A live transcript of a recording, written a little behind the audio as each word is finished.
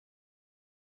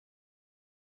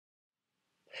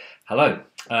Hello.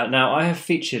 Now, I have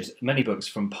featured many books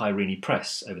from Pyrene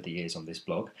Press over the years on this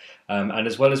blog, and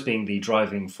as well as being the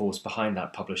driving force behind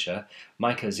that publisher,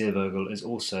 Meike Ziervogel is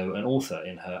also an author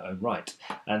in her own right.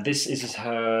 And this is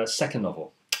her second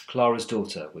novel, Clara's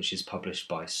Daughter, which is published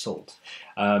by Salt.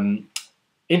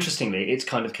 Interestingly, it's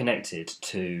kind of connected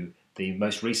to the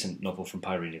most recent novel from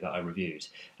Pyrene that I reviewed.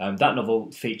 That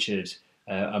novel featured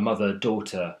a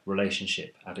mother-daughter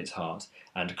relationship at its heart,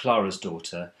 and Clara's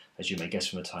Daughter, as you may guess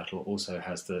from the title, also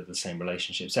has the same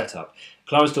relationship set up.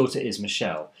 Clara's Daughter is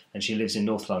Michelle, and she lives in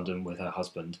North London with her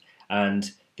husband,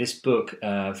 and this book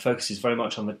focuses very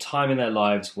much on the time in their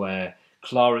lives where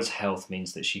Clara's health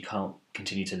means that she can't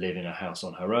continue to live in a house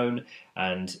on her own,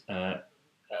 and her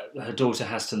daughter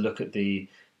has to look at the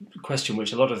question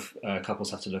which a lot of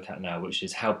couples have to look at now, which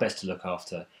is how best to look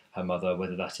after her mother,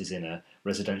 whether that is in a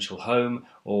residential home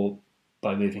or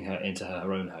by moving her into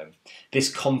her own home.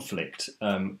 This conflict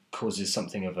causes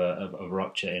something of a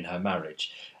rupture in her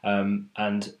marriage.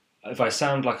 And if I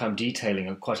sound like I'm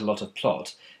detailing quite a lot of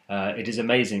plot, it is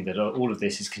amazing that all of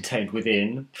this is contained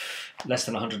within less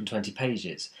than 120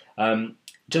 pages.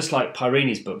 Just like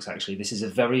Pyrene's books, actually, this is a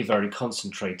very, very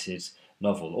concentrated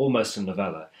novel, almost a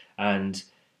novella, and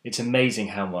it's amazing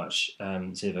how much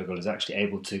Ziervogel is actually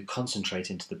able to concentrate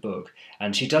into the book,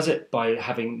 and she does it by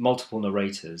having multiple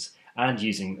narrators and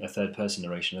using a third-person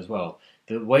narration as well.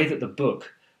 The way that the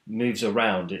book moves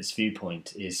around its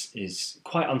viewpoint is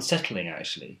quite unsettling,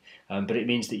 actually, but it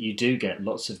means that you do get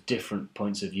lots of different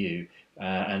points of view,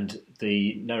 and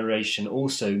the narration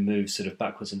also moves sort of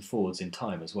backwards and forwards in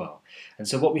time as well. And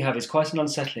so what we have is quite an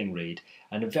unsettling read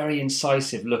and a very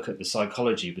incisive look at the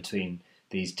psychology between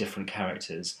these different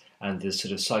characters and the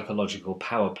sort of psychological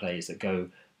power plays that go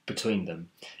between them.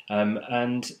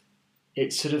 And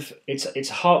it's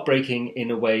heartbreaking in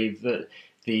a way that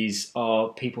these are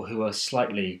people who are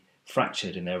slightly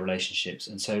fractured in their relationships,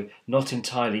 and so not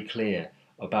entirely clear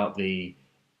about the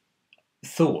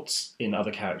thoughts in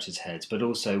other characters' heads, but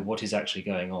also what is actually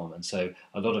going on, and so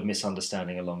a lot of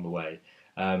misunderstanding along the way,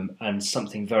 and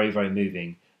something very, very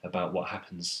moving about what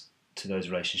happens to those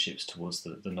relationships towards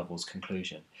the novel's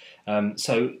conclusion.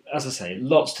 So, as I say,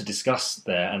 lots to discuss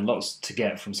there and lots to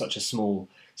get from such a small,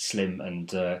 slim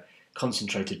and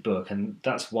concentrated book, and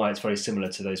that's why it's very similar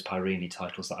to those Pyrene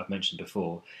titles that I've mentioned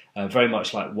before, very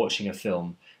much like watching a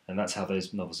film, and that's how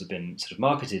those novels have been sort of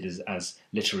marketed as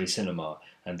literary cinema,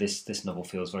 and this novel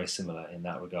feels very similar in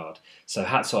that regard. So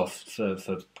hats off for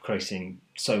creating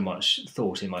so much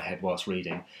thought in my head whilst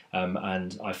reading,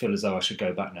 and I feel as though I should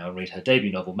go back now and read her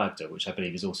debut novel, Magda, which I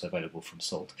believe is also available from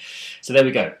Salt. So there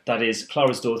we go. That is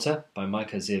Clara's Daughter by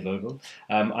Meike Ziervogel.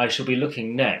 I shall be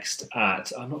looking next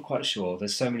at, I'm not quite sure,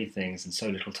 there's so many things and so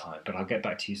little time, but I'll get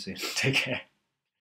back to you soon. Take care.